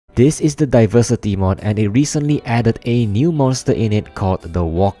This is the Diversity mod, and it recently added a new monster in it called the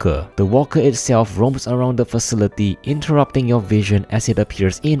Walker. The Walker itself roams around the facility, interrupting your vision as it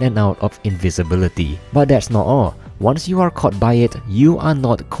appears in and out of invisibility. But that's not all. Once you are caught by it, you are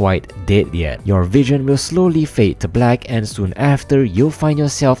not quite dead yet. Your vision will slowly fade to black, and soon after, you'll find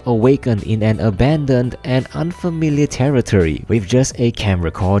yourself awakened in an abandoned and unfamiliar territory with just a cam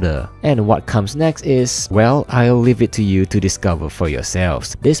recorder. And what comes next is, well, I'll leave it to you to discover for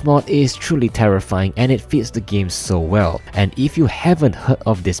yourselves. This mod is truly terrifying and it fits the game so well. And if you haven't heard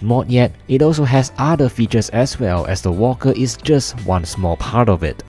of this mod yet, it also has other features as well, as the Walker is just one small part of it.